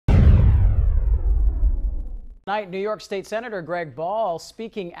Tonight, New York State Senator Greg Ball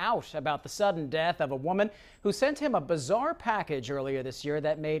speaking out about the sudden death of a woman who sent him a bizarre package earlier this year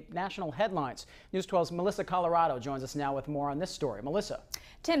that made national headlines. News 12's Melissa Colorado joins us now with more on this story. Melissa.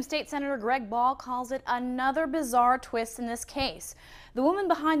 Tim, State Senator Greg Ball calls it another bizarre twist in this case. The woman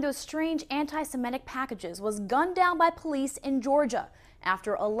behind those strange anti-Semitic packages was gunned down by police in Georgia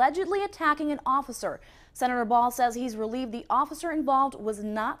after allegedly attacking an officer. Senator Ball says he's relieved the officer involved was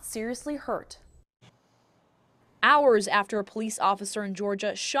not seriously hurt. Hours after a police officer in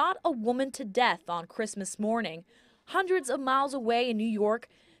Georgia shot a woman to death on Christmas morning, hundreds of miles away in New York,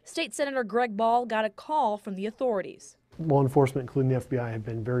 State Senator Greg Ball got a call from the authorities. Law enforcement, including the FBI, have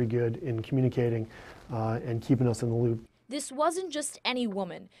been very good in communicating and keeping us in the loop. This wasn't just any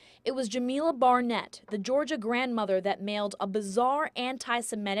woman. It was Jamila Barnett, the Georgia grandmother that mailed a bizarre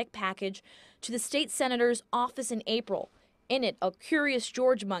anti-Semitic package to the state senator's office in April. In it, a curious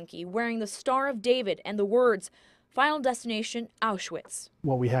George monkey wearing the Star of David and the words, "Final destination, Auschwitz."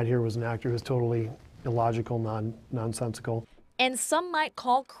 What we had here was an actor who's totally illogical, nonsensical. And some might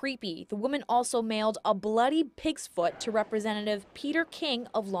call creepy. The woman also mailed a bloody pig's foot to Representative Peter King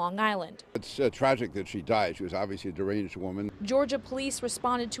of Long Island. It's tragic that she died. She was obviously a deranged woman. Georgia police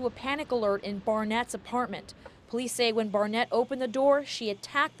responded to a panic alert in Barnett's apartment. Police say when Barnett opened the door, she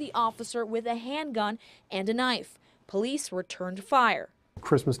attacked the officer with a handgun and a knife. Police returned fire.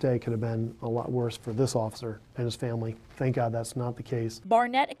 Christmas Day could have been a lot worse for this officer and his family. Thank God that's not the case.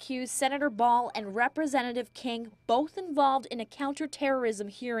 Barnett accused Senator Ball and Representative King, both involved in a counterterrorism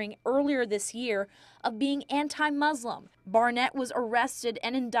hearing earlier this year, of being anti-Muslim. Barnett was arrested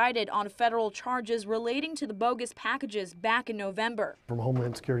and indicted on federal charges relating to the bogus packages back in November. From a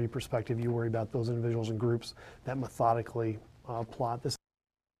Homeland Security perspective, you worry about those individuals and groups that methodically plot this.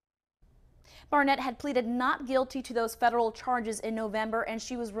 Barnett had pleaded not guilty to those federal charges in November, and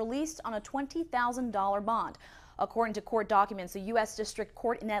she was released on a $20,000 bond. According to court documents, the U.S. District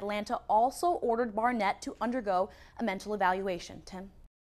Court in Atlanta also ordered Barnett to undergo a mental evaluation. Tim?